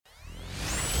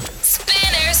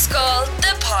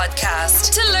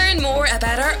podcast. To learn more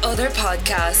about our other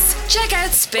podcasts, check out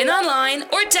Spin Online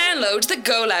or download the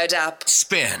Go Loud app.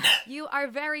 Spin. You are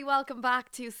very welcome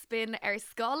back to Spin our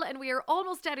Scoil, and we are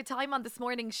almost out of time on this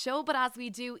morning's show, but as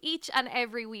we do each and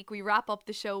every week, we wrap up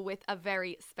the show with a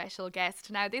very special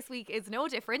guest. Now, this week is no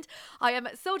different. I am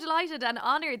so delighted and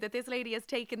honoured that this lady has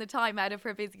taken the time out of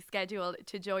her busy schedule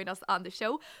to join us on the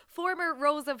show. Former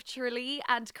Rose of Tralee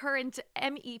and current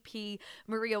MEP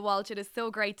Maria Walsh, it is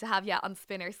so great to have you on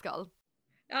Spin our Scoil.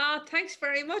 Thanks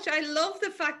very much. I love the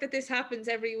fact that this happens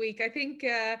every week. I think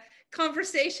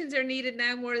conversations are needed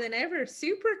now more than ever.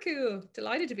 Super cool.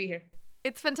 Delighted to be here.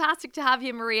 It's fantastic to have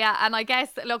you, Maria. And I guess,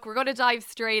 look, we're going to dive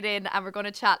straight in and we're going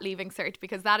to chat Leaving Cert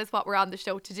because that is what we're on the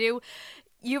show to do.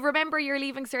 You remember your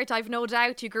Leaving Cert, I've no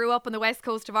doubt. You grew up on the west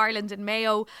coast of Ireland in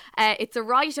Mayo. It's a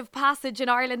rite of passage in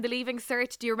Ireland, the Leaving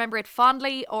Cert. Do you remember it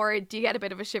fondly or do you get a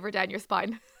bit of a shiver down your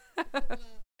spine?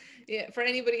 Yeah, for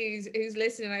anybody who's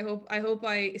listening, I hope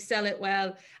I sell it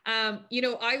well.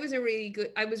 I was a really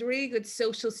good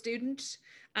social student.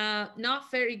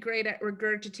 Not very great at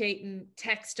regurgitating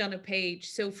text on a page.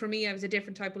 So for me, I was a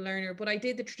different type of learner. But I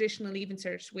did the traditional Leaving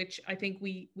Cert, which I think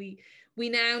we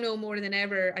now know more than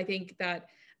ever. I think that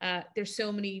there's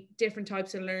so many different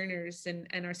types of learners, and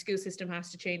our school system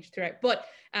has to change throughout. But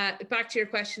back to your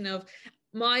question of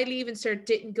my Leaving Cert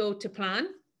didn't go to plan.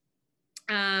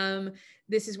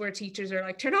 This is where teachers are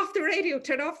like, turn off the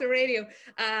radio.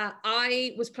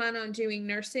 I was planning on doing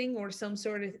nursing or some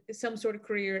sort of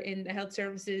career in the health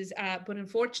services, but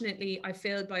unfortunately I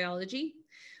failed biology,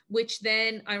 which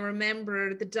then I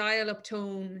remember the dial-up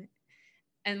tone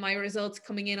and my results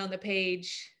coming in on the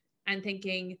page and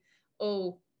thinking,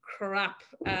 oh crap,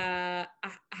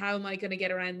 how am I going to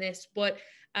get around this? But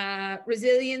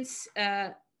resilience,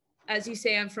 as you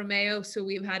say, I'm from Mayo, so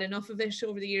we've had enough of it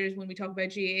over the years when we talk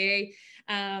about GAA.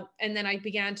 And then I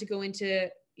began to go into,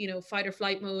 fight or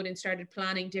flight mode and started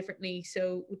planning differently.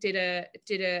 So did a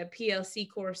PLC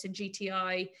course in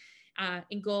GTI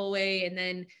in Galway, and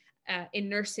then in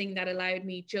nursing that allowed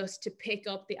me just to pick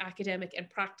up the academic and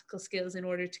practical skills in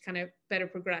order to kind of better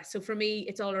progress. So for me,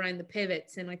 it's all around the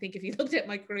pivots. And I think if you looked at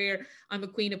my career, I'm a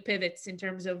queen of pivots in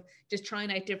terms of just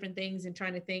trying out different things and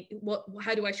trying to think,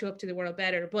 how do I show up to the world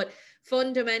better? But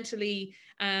fundamentally,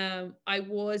 I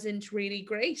wasn't really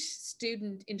great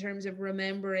student in terms of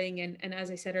remembering and as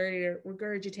I said earlier,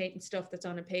 regurgitating stuff that's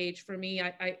on a page. For me,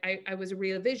 I was a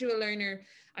real visual learner.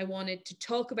 I wanted to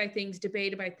talk about things,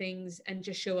 debate about things, and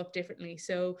just show up differently.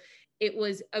 So it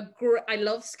was I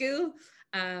love school,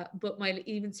 but my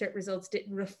Leaving Cert results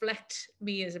didn't reflect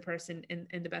me as a person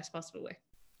in the best possible way.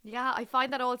 Yeah, I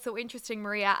find that all so interesting,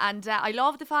 Maria, and I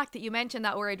love the fact that you mentioned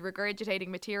that word regurgitating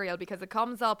material because it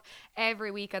comes up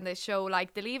every week on this show.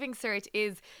 Like the Leaving Cert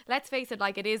is, let's face it,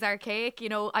 like it is archaic.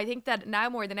 I think that now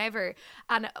more than ever,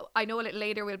 and I know a little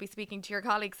later we'll be speaking to your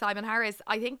colleague Simon Harris,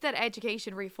 I think that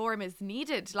education reform is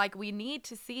needed. Like we need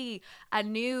to see a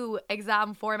new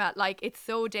exam format. Like it's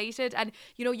so dated, and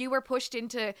you were pushed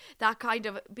into that kind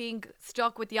of being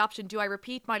stuck with the option, do I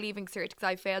repeat my Leaving Cert because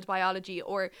I failed biology,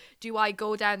 or do I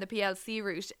go down the PLC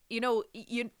route?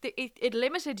 It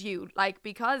limited you, like,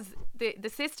 because the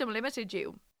system limited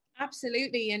you.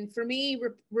 Absolutely. And for me,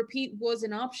 repeat was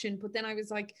an option, but then I was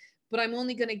like, but I'm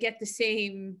only going to get the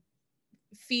same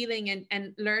feeling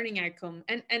and learning outcome,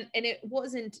 and it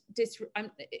wasn't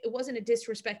a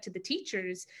disrespect to the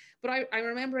teachers, but I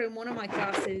remember in one of my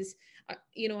classes,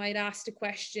 I'd asked a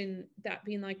question that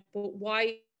being like, but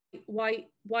why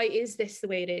is this the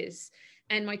way it is?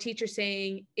 And my teacher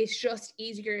saying, it's just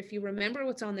easier if you remember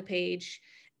what's on the page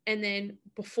and then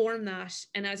perform that.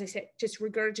 And as I said, just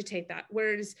regurgitate that.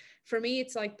 Whereas for me,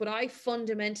 it's like, but I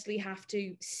fundamentally have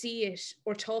to see it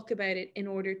or talk about it in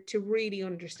order to really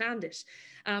understand it.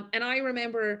 And I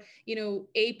remember,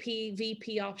 AP,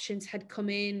 VP options had come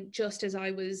in just as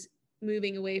I was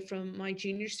moving away from my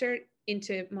junior cert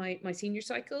into my senior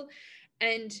cycle.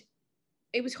 And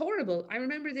it was horrible. I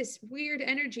remember this weird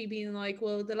energy being like,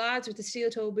 well, the lads with the steel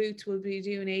toe boots will be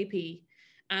doing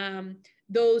AP.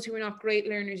 Those who are not great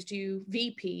learners do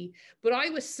VP. But I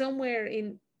was somewhere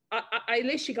I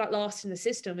literally got lost in the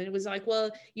system, and it was like, well,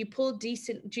 you pulled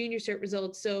decent junior cert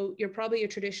results, so you're probably a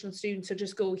traditional student, so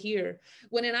just go here.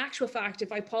 When in actual fact,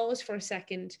 if I paused for a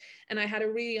second and I had a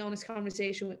really honest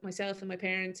conversation with myself and my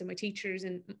parents and my teachers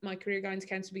and my career guidance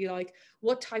counselor, be like,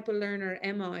 what type of learner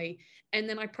am I? And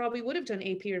then I probably would have done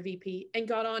AP or VP and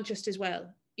got on just as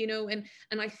well, and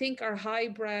I think our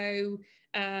highbrow,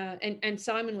 and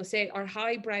Simon will say, our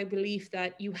highbrow belief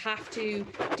that you have to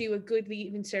do a good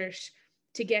Leaving Cert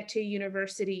to get to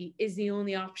university is the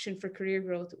only option for career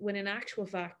growth, when in actual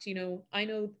fact, I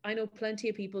know plenty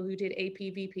of people who did AP,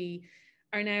 VP,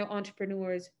 are now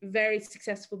entrepreneurs, very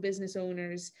successful business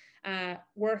owners,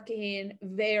 work in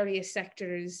various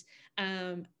sectors,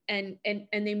 and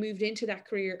they moved into that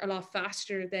career a lot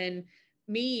faster than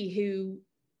me, who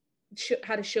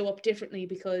had to show up differently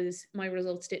because my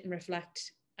results didn't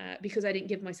reflect, because I didn't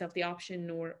give myself the option,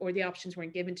 or the options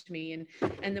weren't given to me.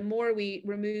 And the more we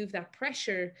remove that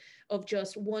pressure of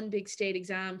just one big state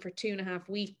exam for 2.5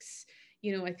 weeks,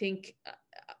 I think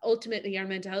ultimately our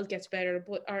mental health gets better,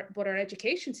 but our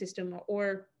education system,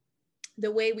 or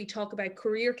the way we talk about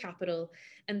career capital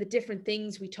and the different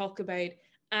things we talk about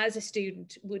as a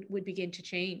student would begin to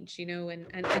change,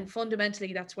 and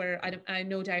fundamentally that's where I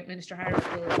no doubt Minister Harris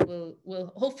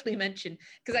will hopefully mention,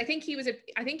 because I think he was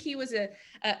a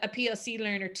PLC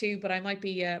learner too, but I might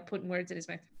be putting words in his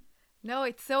mouth. No,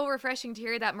 it's so refreshing to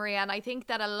hear that, Maria. And I think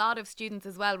that a lot of students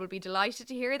as well would be delighted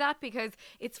to hear that, because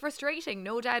it's frustrating.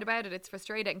 No doubt about it. It's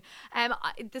frustrating.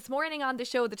 This morning on the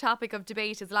show, the topic of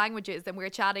debate is languages, and we're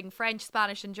chatting French,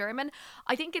 Spanish and German.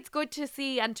 I think it's good to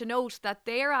see and to note that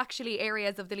they're actually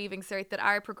areas of the Leaving Cert that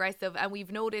are progressive, and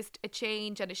we've noticed a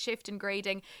change and a shift in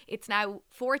grading. It's now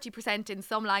 40% in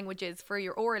some languages for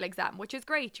your oral exam, which is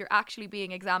great. You're actually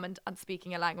being examined on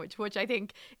speaking a language, which I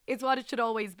think is what it should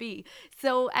always be.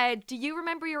 So, do you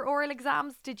remember your oral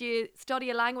exams? Did you study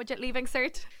a language at Leaving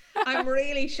Cert? I'm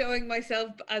really showing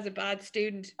myself as a bad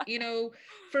student.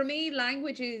 For me,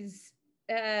 languages,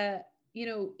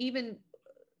 even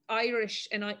Irish,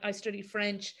 and I studied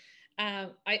French.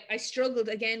 I struggled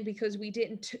again because we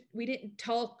didn't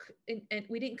talk and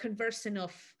we didn't converse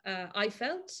enough. I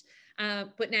felt.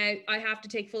 But now I have to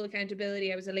take full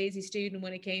accountability. I was a lazy student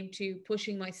when it came to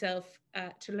pushing myself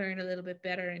to learn a little bit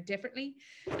better and differently.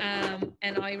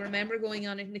 And I remember going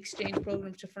on an exchange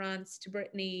program to France, to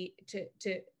Brittany,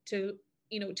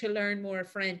 to learn more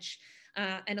French.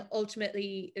 And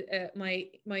ultimately, my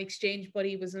exchange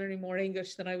buddy was learning more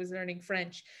English than I was learning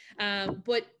French.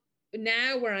 But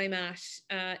now where I'm at,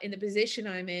 in the position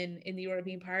I'm in the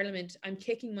European Parliament, I'm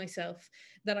kicking myself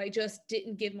that I just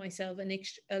didn't give myself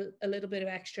a little bit of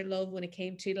extra love when it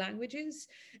came to languages,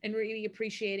 and really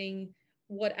appreciating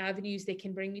what avenues they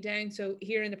can bring me down. So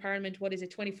here in the Parliament,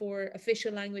 24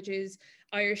 official languages.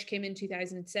 Irish came in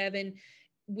 2007.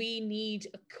 We need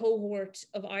a cohort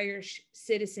of Irish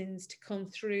citizens to come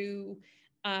through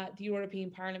the European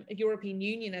Parliament, European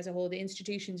Union as a whole, the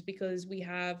institutions, because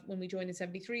when we joined in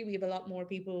 73, we have a lot more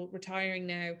people retiring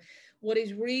now. What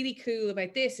is really cool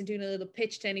about this, and doing a little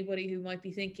pitch to anybody who might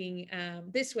be thinking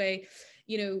this way,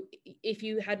 if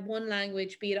you had one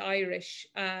language, be it Irish,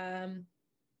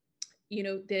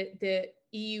 the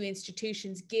EU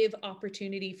institutions give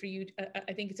opportunity for you.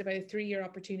 I think it's about a 3-year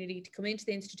opportunity to come into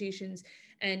the institutions,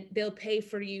 and they'll pay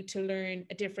for you to learn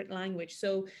a different language.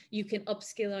 So you can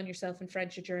upskill on yourself in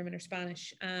French or German or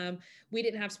Spanish. We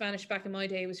didn't have Spanish back in my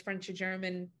day. It was French or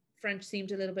German. French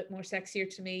seemed a little bit more sexier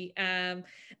to me.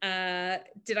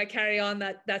 Did I carry on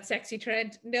that sexy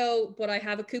trend? No, but I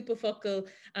have a cúpafuckle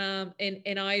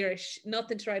in Irish.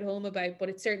 Nothing to write home about, but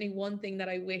it's certainly one thing that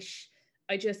I wish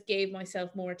I just gave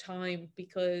myself more time,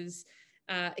 because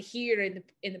here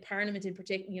in the Parliament in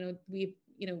particular, we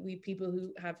have people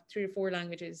who have 3 or 4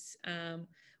 languages,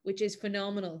 which is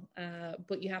phenomenal.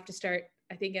 But you have to start,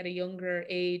 I think, at a younger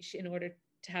age in order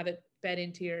to have it bed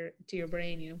into your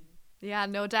brain. Yeah,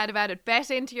 no doubt about it. Bet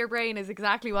into your brain is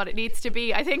exactly what it needs to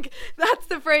be. I think that's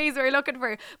the phrase we're looking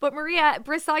for. But Maria,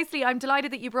 precisely, I'm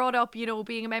delighted that you brought up,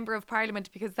 being a member of Parliament,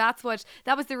 because that was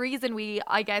the reason we,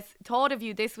 I guess, thought of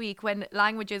you this week when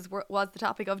languages was the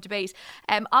topic of debate.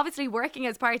 Obviously, working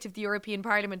as part of the European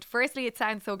Parliament, firstly, it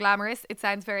sounds so glamorous. It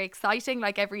sounds very exciting.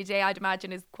 Like every day, I'd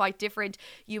imagine, is quite different.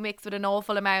 You mix with an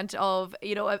awful amount of,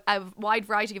 a wide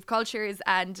variety of cultures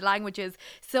and languages.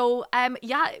 So,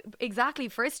 yeah, exactly.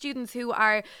 For students who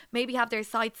are maybe have their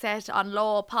sights set on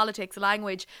law, politics,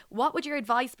 language, what would your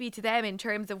advice be to them in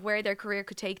terms of where their career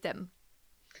could take them?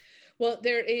 Well,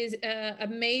 there is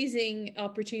amazing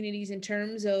opportunities in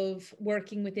terms of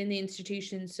working within the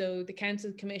institutions. So the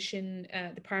Council, Commission,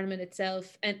 the Parliament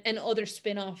itself, and other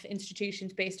spin-off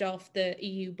institutions based off the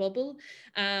EU bubble.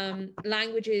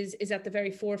 Languages is at the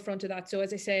very forefront of that. So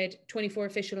as I said, 24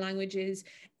 official languages.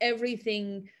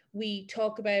 Everything we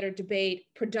talk about or debate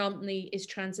predominantly is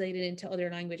translated into other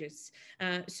languages.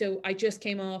 So I just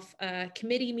came off a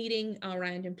committee meeting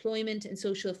around employment and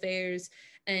social affairs,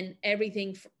 and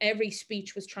every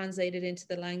speech was translated into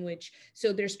the language.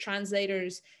 So there's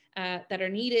translators that are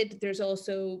needed. There's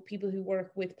also people who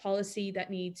work with policy that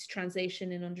needs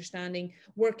translation and understanding,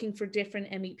 working for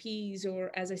different MEPs, or,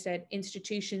 as I said,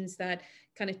 institutions that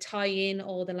kind of tie in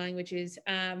all the languages.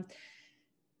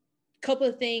 couple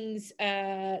of things.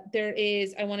 I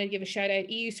want to give a shout out.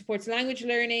 EU supports language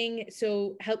learning,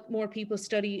 so help more people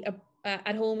study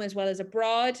at home as well as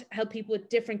abroad. Help people with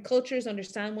different cultures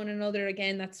understand one another.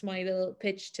 Again, that's my little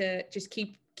pitch to just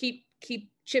keep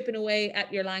chipping away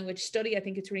at your language study. I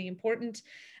think it's really important.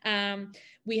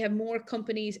 We have more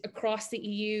companies across the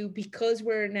EU because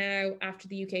we're now, after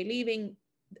the UK leaving,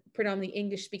 predominantly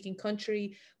English speaking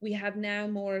country. We have now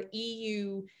more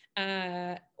EU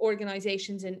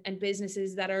organizations and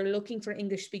businesses that are looking for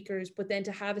English speakers, but then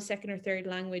to have a second or third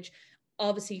language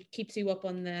obviously keeps you up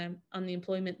on the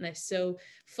employment list. So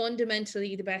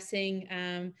fundamentally the best thing,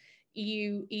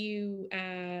 EU,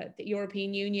 the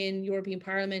European Union, European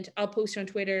Parliament. I'll post on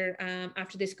Twitter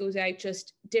after this goes out,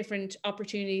 just different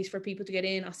opportunities for people to get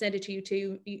in. I'll send it to you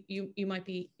too. You might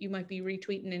be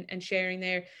retweeting and sharing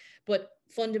there. But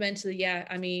fundamentally, yeah,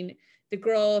 I mean, the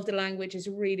growth of the language is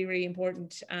really, really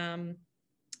important.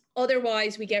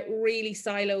 Otherwise, we get really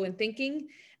silo in thinking.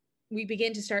 We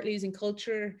begin to start losing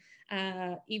culture.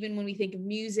 Even when we think of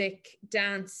music,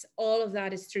 dance, all of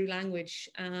that is through language.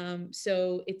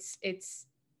 So it's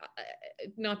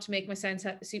not to make myself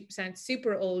sound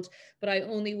super old, but I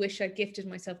only wish I gifted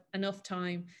myself enough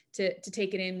time to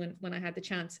take it in when I had the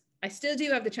chance. I still do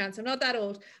have the chance. I'm not that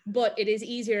old, but it is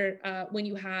easier when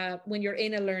you're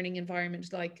in a learning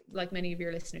environment like many of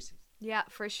your listeners. Yeah,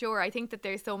 for sure. I think that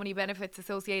there's so many benefits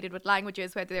associated with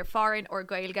languages, whether they're foreign or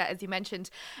Gaeilge, as you mentioned.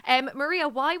 Maria,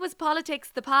 why was politics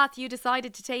the path you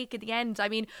decided to take in the end? I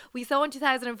mean, we saw in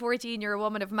 2014 you're a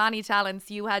woman of many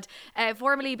talents. You had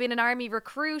formerly been an army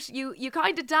recruit. You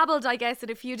kind of dabbled, I guess,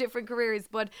 in a few different careers,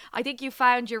 but I think you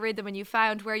found your rhythm and you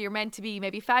found where you're meant to be.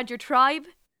 Maybe found your tribe.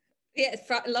 Yeah,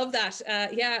 love that.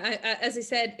 As I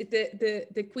said,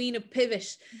 the queen of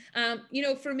pivot.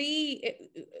 For me,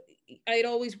 I'd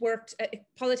always worked.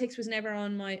 Politics was never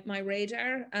on my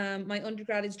radar. My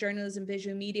undergrad is journalism,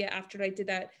 visual media. After I did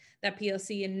that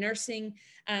PLC in nursing,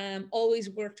 always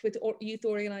worked with youth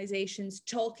organizations,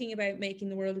 talking about making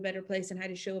the world a better place and how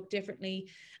to show up differently.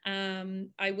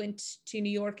 I went to New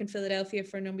York and Philadelphia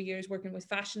for a number of years, working with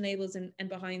fashion labels and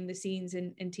behind the scenes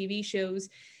in TV shows.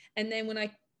 And then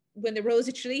when the Rose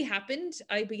of Tralee happened,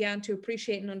 I began to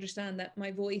appreciate and understand that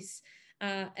my voice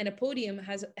and a podium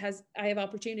I have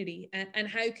opportunity, and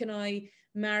how can I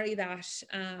marry that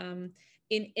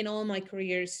in all my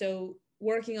careers? So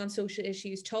working on social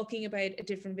issues, talking about a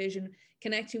different vision,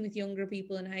 connecting with younger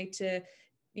people and how to,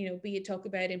 be it talk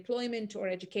about employment or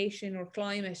education or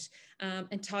climate,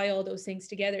 and tie all those things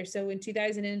together. So in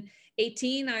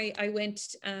 2018, I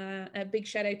went, a big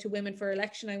shout out to Women for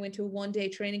Election. I went to a one-day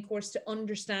training course to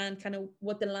understand kind of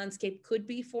what the landscape could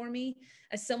be for me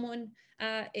as someone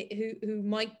who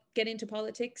might get into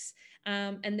politics.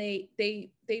 And they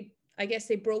I guess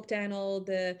they broke down all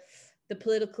the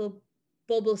political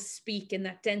bubble speak and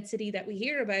that density that we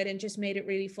hear about, and just made it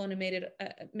really fun and made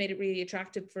it really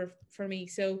attractive for me.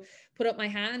 So put up my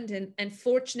hand, and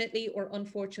fortunately or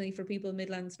unfortunately for people in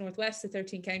Midlands Northwest, the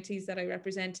 13 counties that I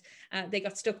represent, they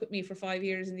got stuck with me for 5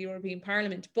 years in the European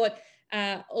Parliament. But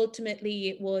ultimately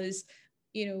it was,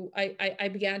 I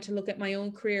began to look at my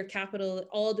own career capital,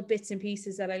 all the bits and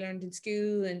pieces that I learned in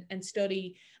school and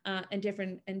study, and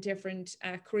different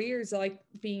careers, like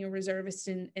being a reservist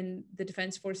in the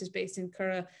Defence Forces based in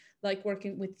Curra, like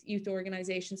working with youth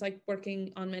organisations, like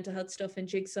working on mental health stuff in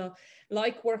Jigsaw,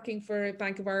 like working for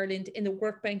Bank of Ireland in the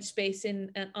workbench space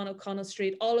on O'Connell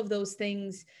Street. All of those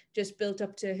things just built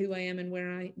up to who I am and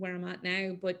where I'm at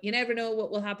now. But you never know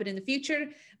what will happen in the future.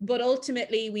 But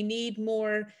ultimately, we need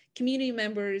more community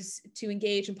members to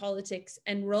engage in politics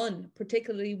and run,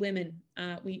 particularly women.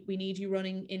 We need you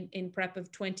running in prep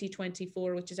of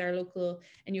 2024, which is our local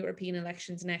and European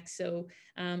elections next. So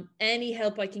any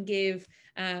help I can give,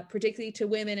 particularly to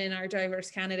women and our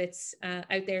diverse candidates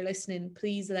out there listening,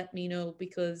 please let me know,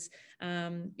 because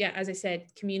as I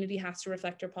said, community has to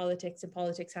reflect our politics and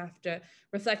politics have to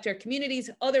reflect our communities.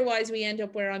 Otherwise, we end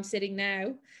up where I'm sitting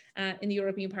now in the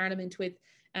European Parliament with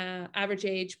average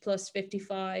age plus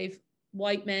 55,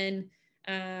 white men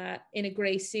in a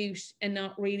grey suit, and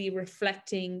not really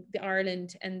reflecting the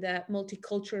Ireland and the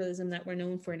multiculturalism that we're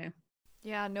known for now.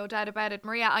 Yeah, no doubt about it.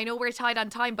 Maria, I know we're tight on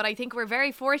time, but I think we're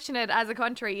very fortunate as a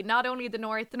country, not only the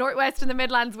North, the Northwest and the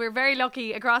Midlands. We're very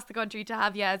lucky across the country to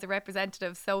have you as a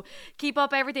representative. So keep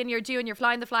up everything you're doing. You're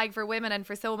flying the flag for women and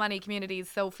for so many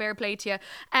communities. So fair play to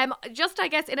you. Just, I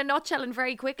guess, in a nutshell and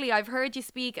very quickly, I've heard you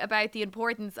speak about the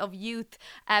importance of youth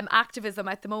activism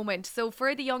at the moment. So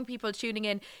for the young people tuning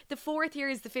in, the fourth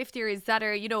years, the fifth years that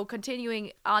are,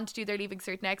 continuing on to do their Leaving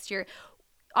Cert next year,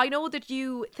 I know that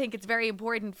you think it's very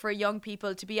important for young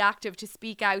people to be active, to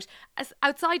speak out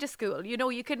outside of school. You know,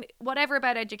 you can, whatever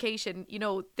about education, you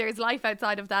know, there's life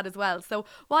outside of that as well. So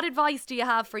what advice do you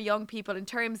have for young people in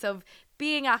terms of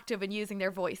being active and using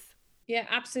their voice? Yeah,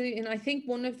 absolutely. And I think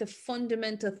one of the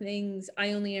fundamental things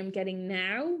I only am getting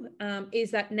now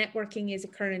is that networking is a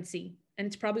currency. And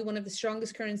it's probably one of the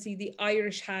strongest currency the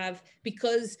Irish have,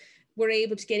 because we're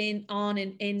able to get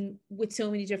in with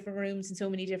so many different rooms and so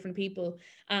many different people,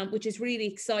 which is really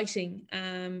exciting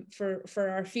for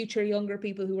our future younger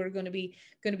people who are going to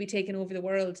be taking over the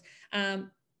world.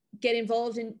 Get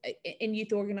involved in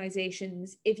youth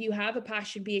organizations. If you have a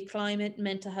passion, be it climate,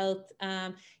 mental health,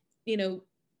 you know,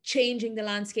 changing the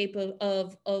landscape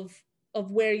of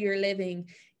where you're living,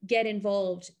 get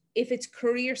involved. If it's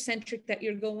career centric that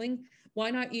you're going, why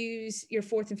not use your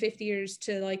fourth and fifth years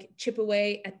to like chip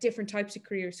away at different types of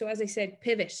careers? So as I said,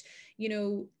 pivot, you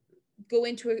know, go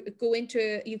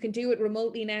into, you can do it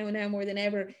remotely now more than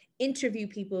ever. Interview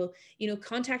people, you know,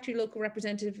 contact your local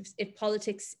representatives if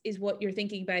politics is what you're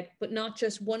thinking about, but not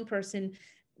just one person,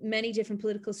 many different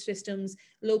political systems,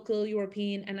 local,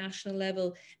 European and national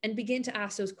level, and begin to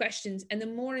ask those questions. And the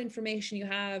more information you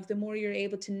have, the more you're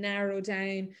able to narrow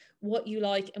down what you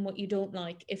like and what you don't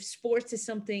like. If sports is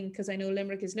something, because I know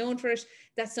Limerick is known for it,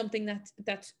 that's something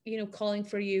that's you know, calling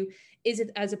for you. Is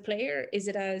it as a player? Is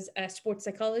it as a sports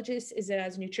psychologist? Is it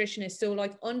as a nutritionist? So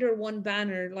like under one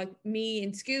banner, like me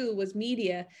in school was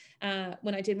media.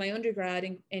 When I did my undergrad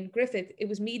in Griffith, it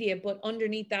was media, but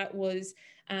underneath that was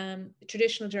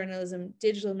traditional journalism,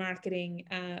 digital marketing,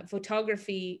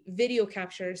 photography, video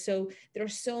capture. So there are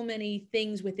so many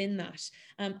things within that.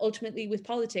 Ultimately with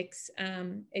politics,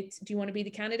 it's, do you want to be the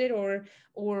candidate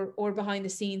or behind the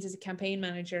scenes as a campaign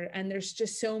manager? And there's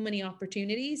just so many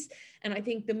opportunities. And I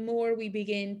think the more we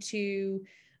begin to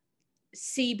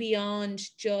see beyond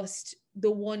just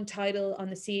the one title on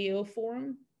the CEO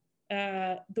forum,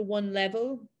 the one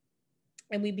level,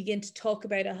 and we begin to talk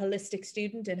about a holistic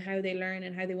student and how they learn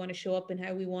and how they want to show up and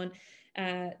how we want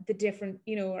the different,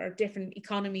 you know, our different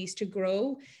economies to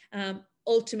grow.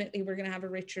 Ultimately, we're going to have a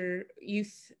richer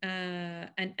youth,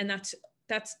 and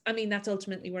that's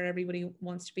ultimately where everybody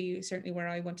wants to be, certainly where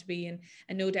I want to be. And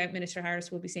no doubt Minister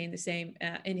Harris will be saying the same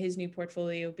in his new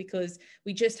portfolio, because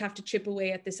we just have to chip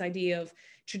away at this idea of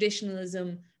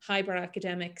traditionalism, highbrow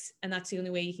academics, and that's the only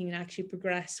way you can actually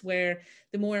progress, where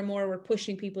the more and more we're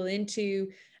pushing people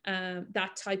into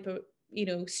that type of, you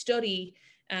know, study,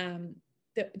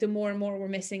 the more and more we're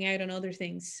missing out on other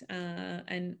things.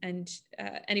 And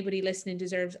anybody listening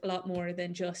deserves a lot more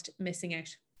than just missing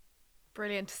out.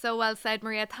 Brilliant. So well said,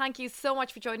 Maria. Thank you so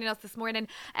much for joining us this morning.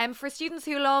 For students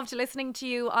who loved listening to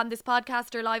you on this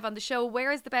podcast or live on the show,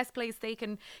 where is the best place they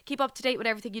can keep up to date with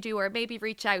everything you do, or maybe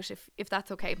reach out if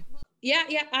that's okay? Yeah,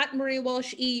 at Maria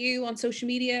Walsh EU on social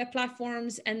media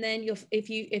platforms, and then if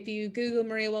you Google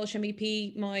Maria Walsh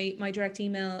MEP, my direct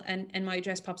email and my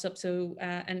address pops up, so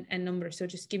and number. So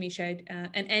just give me a shout,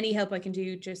 and any help I can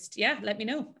do, just let me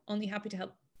know. Only happy to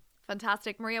help.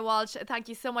 Fantastic, Maria Walsh. Thank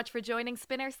you so much for joining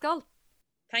Spin or Scoil.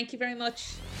 Thank you very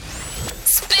much.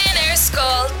 Spin or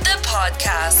Scoil, the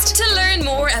podcast. To learn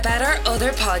more about our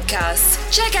other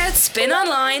podcasts, check out Spin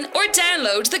online or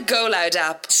download the Go Loud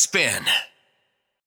app. Spin.